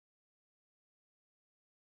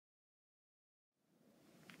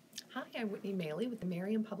Hi, I'm Whitney Maley with the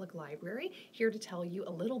Marion Public Library, here to tell you a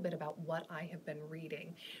little bit about what I have been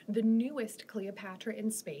reading. The newest Cleopatra in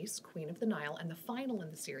Space, Queen of the Nile, and the final in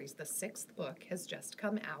the series, the sixth book, has just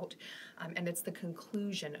come out, and it's the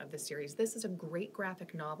conclusion of the series. This is a great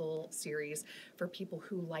graphic novel series for people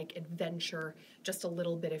who like adventure, just a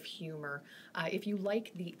little bit of humor. If you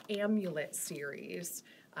like the Amulet series,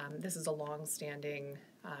 this is a long-standing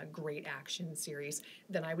great action series,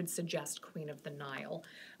 then I would suggest Queen of the Nile.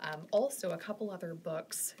 Also, a couple other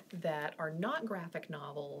books that are not graphic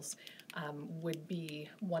novels would be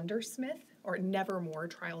Wondersmith or Nevermore,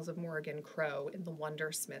 Trials of Morrigan Crow in the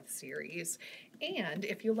Wondersmith series. And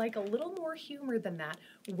if you like a little more humor than that,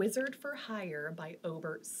 Wizard for Hire by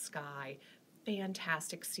Obert Sky.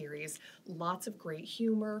 Fantastic series, lots of great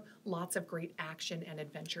humor, lots of great action and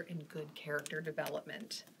adventure, and good character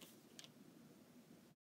development.